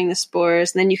disturbing the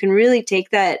spores. And then you can really take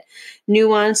that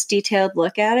nuanced, detailed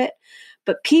look at it.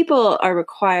 But people are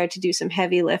required to do some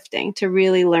heavy lifting to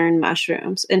really learn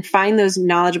mushrooms and find those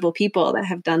knowledgeable people that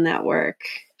have done that work.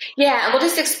 Yeah, and we'll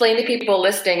just explain to people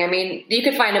listening. I mean, you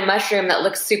could find a mushroom that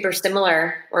looks super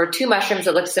similar, or two mushrooms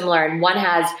that look similar, and one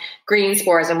has green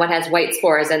spores and one has white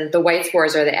spores, and the white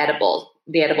spores are the edible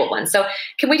ones. So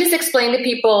can we just explain to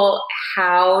people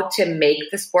how to make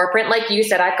the spore print? Like you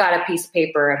said, I've got a piece of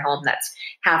paper at home that's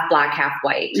half black, half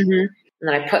white. Mm-hmm.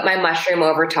 And then I put my mushroom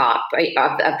over top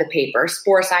of the paper,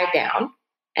 spore side down.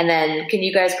 And then can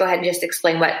you guys go ahead and just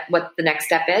explain what the next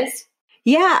step is?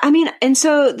 Yeah, I mean, and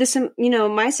so this,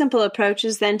 my simple approach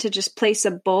is then to just place a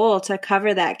bowl to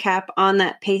cover that cap on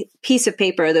that piece of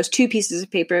paper, those two pieces of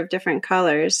paper of different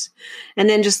colors, and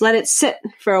then just let it sit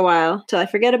for a while till I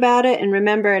forget about it and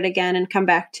remember it again and come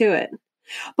back to it.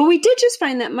 But we did just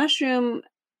find that mushroom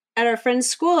at our friend's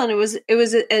school, and it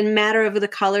was a matter of the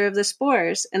color of the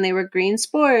spores, and they were green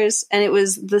spores, and it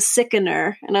was the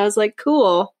sickener, and I was like,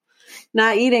 cool.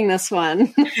 Not eating this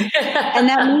one. And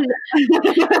that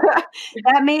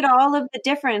made all of the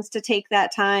difference to take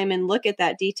that time and look at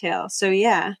that detail. So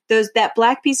yeah, that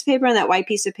black piece of paper and that white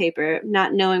piece of paper,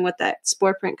 not knowing what that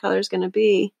spore print color is going to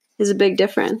be is a big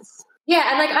difference. Yeah.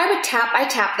 And like I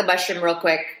tap the mushroom real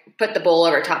quick, put the bowl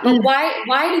over top. But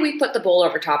why do we put the bowl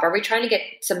over top? Are we trying to get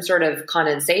some sort of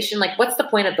condensation? Like what's the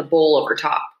point of the bowl over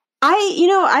top?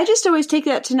 I just always take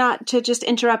that to just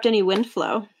interrupt any wind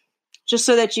flow. just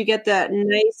so that you get that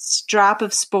nice drop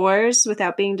of spores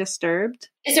without being disturbed.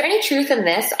 Is there any truth in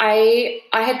this? I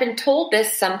had been told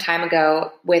this some time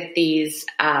ago with these,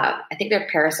 I think they're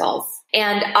parasols.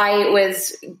 And I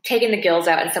was taking the gills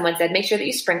out and someone said, make sure that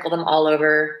you sprinkle them all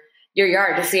over your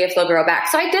yard to see if they'll grow back.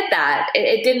 So I did that.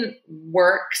 It didn't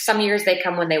work. Some years they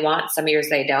come when they want, some years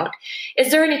they don't.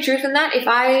 Is there any truth in that? If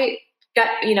I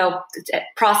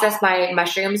process my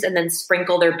mushrooms and then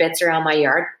sprinkle their bits around my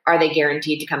yard, are they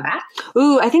guaranteed to come back?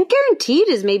 Ooh, I think guaranteed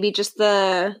is maybe just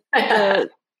the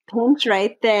pinch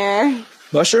right there.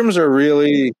 Mushrooms are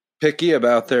really picky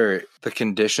about the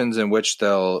conditions in which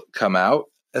they'll come out.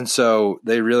 And so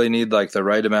they really need like the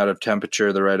right amount of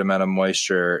temperature, the right amount of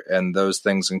moisture, and those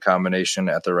things in combination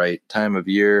at the right time of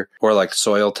year. Or like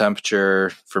soil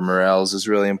temperature for morels is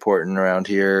really important around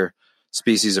here.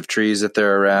 Species of trees that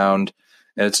they're around.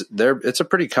 And it's a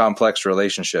pretty complex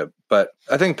relationship. But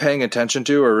I think paying attention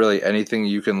to, or really anything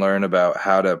you can learn about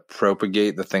how to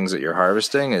propagate the things that you're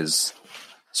harvesting, is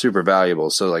super valuable.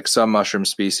 So like some mushroom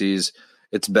species,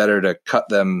 it's better to cut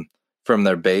them from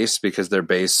their base because their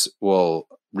base will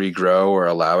regrow or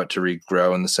allow it to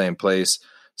regrow in the same place.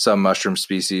 Some mushroom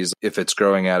species, if it's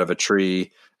growing out of a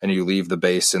tree and you leave the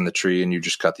base in the tree and you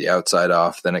just cut the outside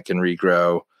off, then it can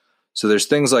regrow. So there's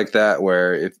things like that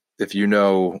where if you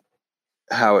know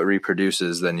how it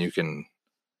reproduces, then you can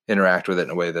interact with it in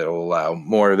a way that will allow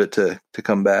more of it to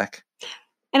come back.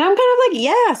 And I'm kind of like,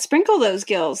 yeah, sprinkle those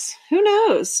gills. Who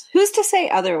knows? Who's to say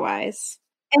otherwise?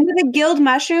 And with a gilled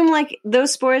mushroom, like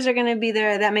those spores are going to be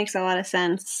there. That makes a lot of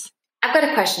sense. I've got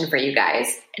a question for you guys.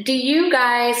 Do you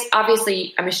guys,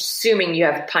 obviously, I'm assuming you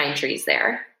have pine trees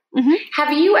there. Mm-hmm.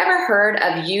 Have you ever heard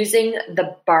of using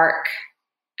the bark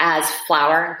as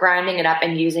flour, grinding it up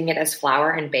and using it as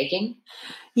flour and baking?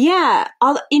 Yeah.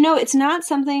 It's not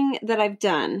something that I've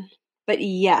done, but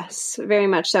yes, very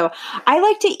much so. I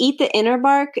like to eat the inner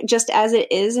bark just as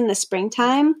it is in the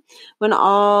springtime when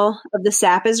all of the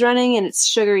sap is running and it's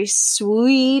sugary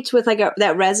sweet with like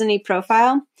that resiny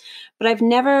profile. But I've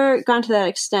never gone to that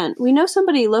extent. We know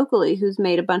somebody locally who's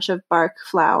made a bunch of bark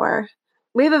flour.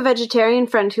 We have a vegetarian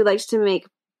friend who likes to make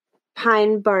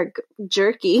pine bark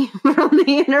jerky from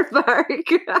the inner bark.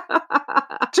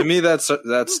 To me, it's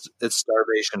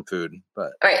starvation food.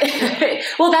 But right.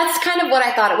 Well, that's kind of what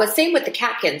I thought it was. Same with the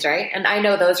catkins, right? And I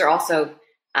know those are also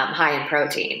high in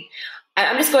protein.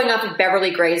 I'm just going off of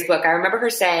Beverly Gray's book. I remember her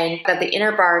saying that the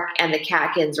inner bark and the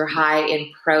catkins were high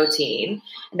in protein,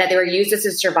 and that they were used as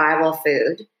a survival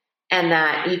food, and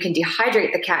that you can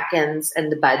dehydrate the catkins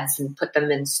and the buds and put them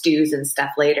in stews and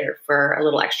stuff later for a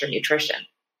little extra nutrition.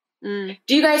 Mm.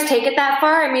 Do you guys take it that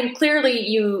far? I mean, clearly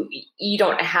you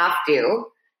don't have to.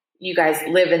 You guys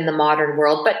live in the modern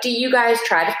world, but do you guys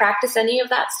try to practice any of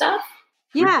that stuff?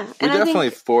 Yeah. We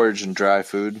definitely forage and dry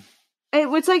food.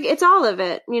 It's all of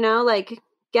it, like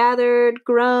gathered,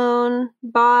 grown,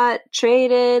 bought,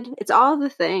 traded. It's all the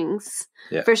things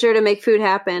for sure to make food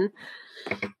happen.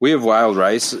 We have wild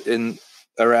rice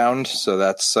around, so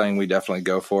that's something we definitely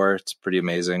go for. It's pretty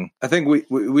amazing. I think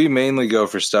we mainly go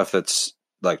for stuff that's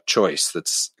like choice,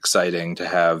 that's exciting to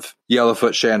have.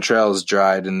 Yellowfoot chanterelles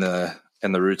dried in the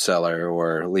root cellar,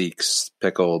 or leeks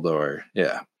pickled, or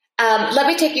Let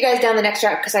me take you guys down the next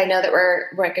route because I know that we're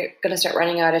going to start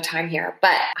running out of time here.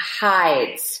 But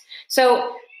hides.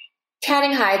 So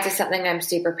tanning hides is something I'm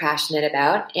super passionate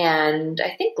about, and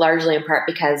I think largely in part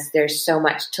because there's so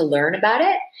much to learn about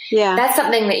it. Yeah, that's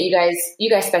something that you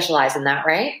guys specialize in, that,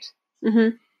 right?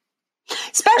 Mm-hmm.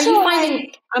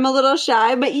 I'm a little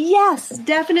shy, but yes,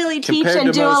 definitely teach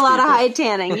and do a lot of hide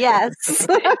tanning. Yes.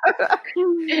 Are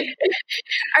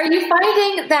you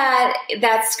finding that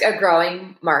that's a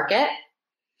growing market?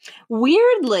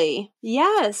 Weirdly,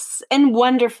 yes, and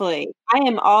wonderfully. I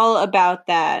am all about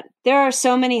that. There are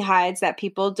so many hides that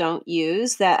people don't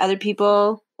use that other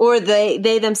people or they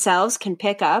themselves can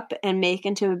pick up and make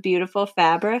into a beautiful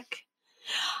fabric.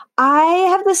 I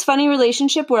have this funny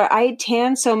relationship where I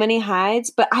tan so many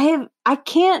hides, but I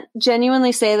can't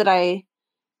genuinely say that I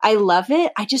love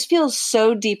it. I just feel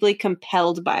so deeply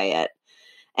compelled by it.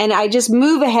 And I just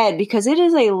move ahead because it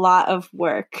is a lot of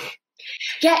work.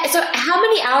 Yeah. So how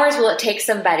many hours will it take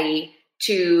somebody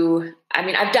to, I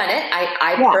mean, I've done it.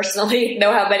 I personally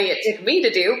know how many it took me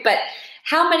to do, but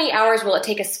how many hours will it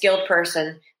take a skilled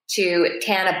person to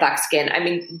tan a buckskin,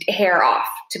 hair off,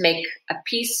 to make a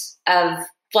piece of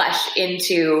flesh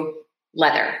into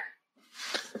leather?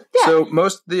 Yeah. So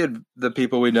most of the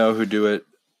people we know who do it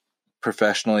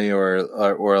professionally or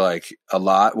like a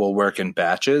lot will work in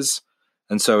batches.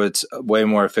 And so it's way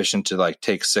more efficient to like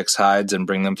take 6 hides and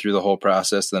bring them through the whole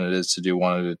process than it is to do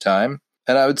one at a time.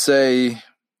 And I would say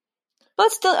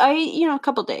But still, a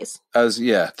couple days.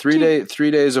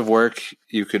 3 days of work,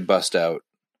 you could bust out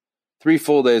 3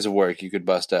 full days of work. You could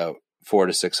bust out 4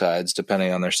 to 6 hides,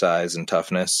 depending on their size and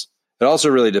toughness. It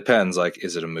also really depends. Like,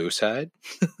 is it a moose hide?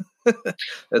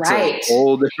 That's a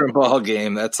whole different ball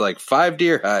game. That's like 5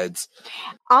 deer hides.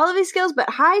 All of these skills, but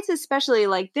hides especially,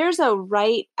 like there's a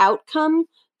right outcome,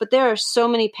 but there are so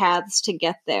many paths to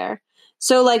get there.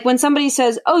 So like when somebody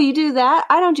says, oh, you do that?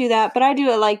 I don't do that, but I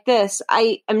do it like this.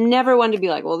 I'm never one to be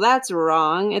like, well, that's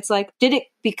wrong. It's like, did it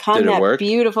become that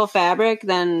beautiful fabric?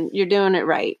 Then you're doing it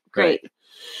right. Great. Right.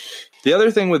 The other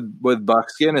thing with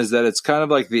buckskin is that it's kind of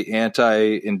like the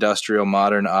anti-industrial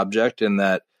modern object in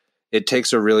that it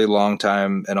takes a really long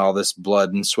time and all this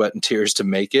blood and sweat and tears to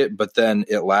make it, but then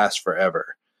it lasts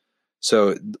forever.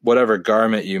 So whatever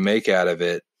garment you make out of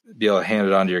it, be able to hand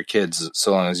it on to your kids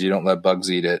so long as you don't let bugs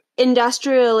eat it.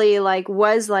 Industrially,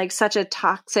 was such a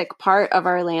toxic part of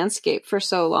our landscape for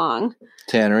so long.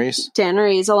 Tanneries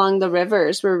along the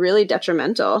rivers were really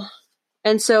detrimental.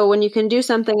 And so when you can do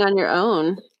something on your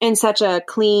own in such a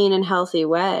clean and healthy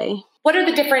way. What's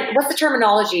the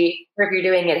terminology for if you're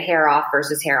doing it hair off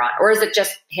versus hair on? Or is it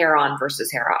just hair on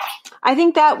versus hair off? I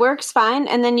think that works fine.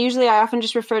 And then usually I often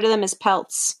just refer to them as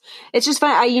pelts. It's just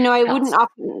fine. I wouldn't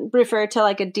often refer to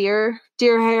like a deer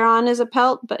hair on as a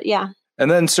pelt, but yeah. And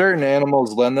then certain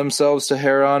animals lend themselves to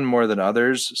hair on more than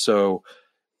others. So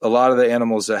a lot of the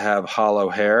animals that have hollow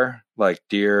hair, like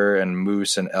deer and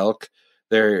moose and elk,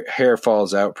 their hair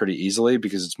falls out pretty easily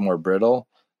because it's more brittle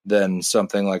than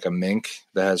something like a mink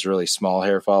that has really small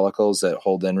hair follicles that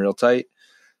hold in real tight.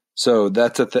 So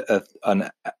that's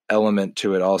an element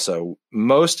to it also.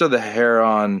 Most of the hair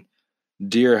on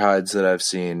deer hides that I've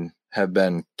seen have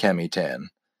been chemi-tan,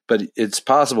 but it's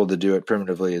possible to do it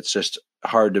primitively. It's just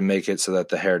hard to make it so that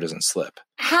the hair doesn't slip.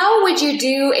 How would you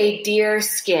do a deer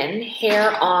skin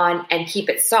hair on and keep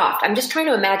it soft? I'm just trying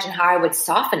to imagine how I would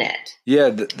soften it.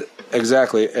 Yeah,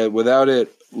 exactly. Without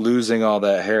it losing all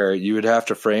that hair, you would have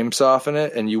to frame soften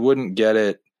it, and you wouldn't get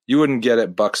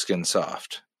it buckskin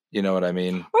soft. You know what I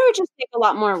mean? Or it would just take a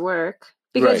lot more work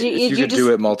because you could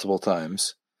do it multiple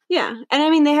times. Yeah. And I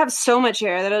mean, they have so much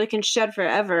hair that it can shed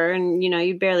forever and,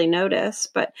 you barely notice.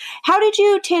 But how did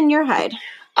you tan your hide?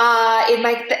 In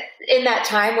that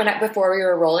time before we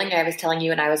were rolling, I was telling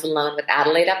you, and I was alone with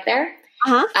Adelaide up there.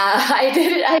 Uh-huh. I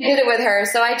did it with her.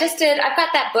 So I've got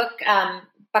that book,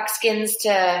 Buckskins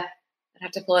I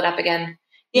have to pull it up again.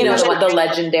 The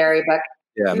legendary book.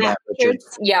 Yeah, Matt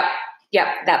Richards. Yep,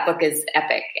 that book is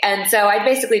epic. And so I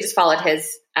basically just followed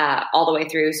his all the way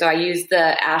through. So I used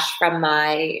the ash from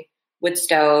my wood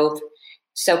stove,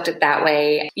 soaked it that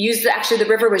way. The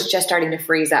river was just starting to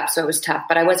freeze up, so it was tough,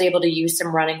 but I was able to use some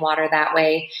running water that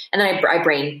way. And then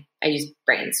I used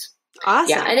brains. Awesome.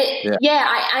 Yeah. And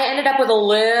I ended up with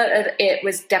it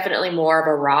was definitely more of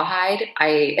a rawhide.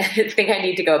 I think I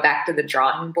need to go back to the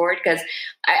drawing board because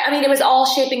it was all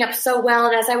shaping up so well.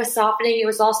 And as I was softening, it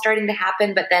was all starting to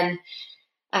happen, but then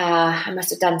I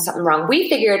must've done something wrong. We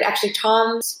figured actually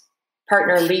Tom's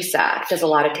partner, Lisa, does a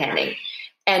lot of tanning,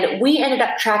 and we ended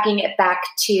up tracking it back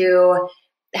to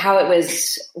how it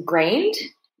was grained.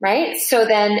 Right. So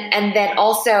then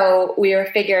also we were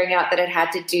figuring out that it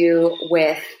had to do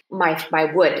with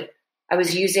my wood. I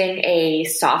was using a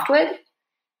softwood,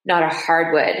 not a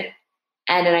hardwood.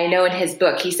 And then I know in his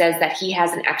book, he says that he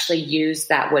hasn't actually used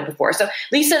that wood before. So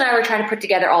Lisa and I were trying to put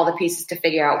together all the pieces to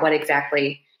figure out what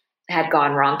exactly had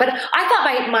gone wrong. But I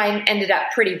thought mine ended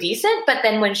up pretty decent. But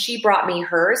then when she brought me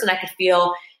hers and I could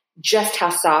feel just how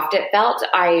soft it felt,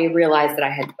 I realized that I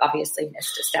had obviously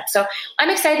missed a step. So I'm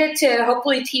excited to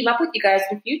hopefully team up with you guys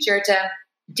in the future to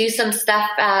do some stuff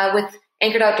with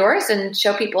Anchored Outdoors and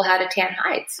show people how to tan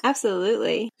hides.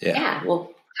 Absolutely. Yeah,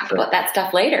 we'll talk about that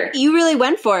stuff later. You really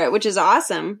went for it, which is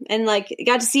awesome. And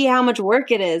got to see how much work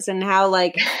it is and how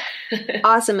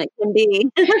awesome it can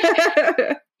be.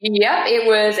 Yep, it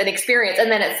was an experience. And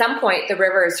then at some point the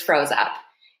rivers froze up.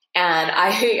 And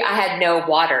I had no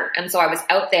water. And so I was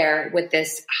out there with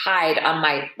this hide on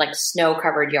my snow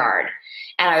covered yard.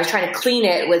 And I was trying to clean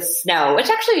it with snow, which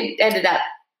actually ended up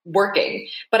working.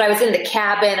 But I was in the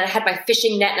cabin and I had my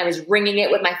fishing net and I was wringing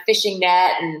it with my fishing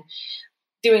net and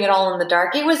doing it all in the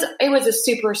dark. It was a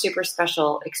super, super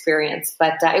special experience,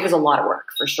 but it was a lot of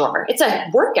work for sure. It's a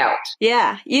workout.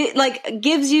 Yeah.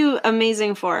 Gives you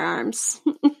amazing forearms.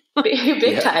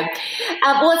 Big time.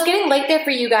 Well, it's getting late there for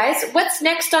you guys. What's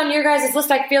next on your guys' list?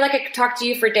 I feel like I could talk to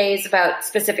you for days about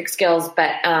specific skills,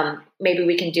 but maybe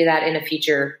we can do that in a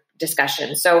future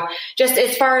discussion. So just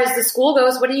as far as the school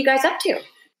goes, what are you guys up to?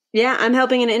 Yeah, I'm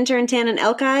helping an intern tan an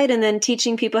elk hide and then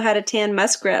teaching people how to tan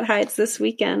muskrat hides this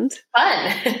weekend.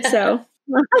 Fun. So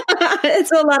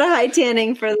It's a lot of high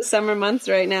tanning for the summer months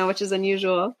right now, which is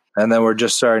unusual. And then we're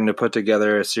just starting to put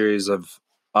together a series of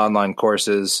online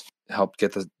courses, help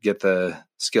get the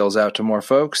skills out to more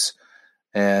folks,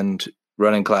 and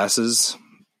running classes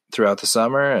throughout the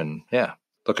summer. And yeah,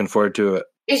 looking forward to it.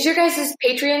 Is your guys'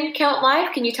 Patreon account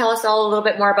live? Can you tell us all a little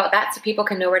bit more about that so people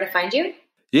can know where to find you?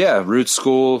 Yeah, Roots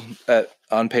School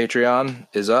on Patreon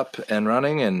is up and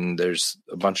running, and there's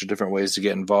a bunch of different ways to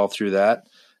get involved through that.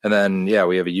 And then, yeah,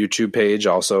 we have a YouTube page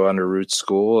also under Roots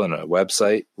School and a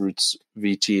website,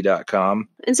 rootsvt.com.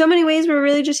 In so many ways, we're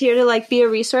really just here to like be a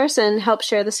resource and help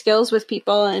share the skills with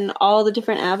people in all the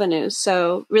different avenues.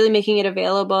 So really making it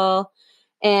available.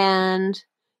 And,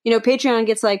 you know, Patreon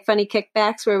gets like funny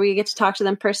kickbacks where we get to talk to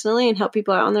them personally and help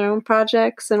people out on their own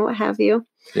projects and what have you.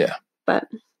 Yeah. But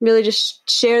really just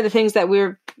share the things that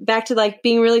we're back to like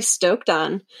being really stoked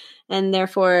on, and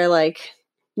therefore like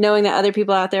knowing that other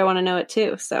people out there want to know it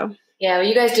too. So yeah, well,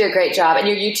 you guys do a great job, and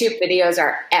your YouTube videos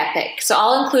are epic. So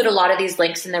I'll include a lot of these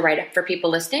links in the write-up for people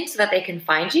listening so that they can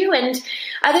find you. And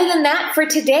other than that, for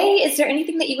today, is there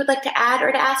anything that you would like to add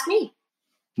or to ask me?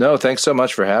 No, thanks so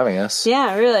much for having us.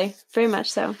 Yeah, really. Very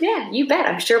much so. Yeah, you bet.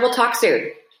 I'm sure we'll talk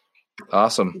soon.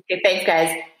 Awesome. Okay, thanks,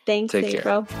 guys. Thanks, Take care.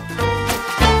 April.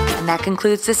 And that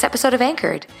concludes this episode of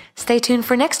Anchored. Stay tuned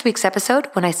for next week's episode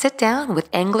when I sit down with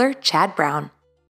angler Chad Brown.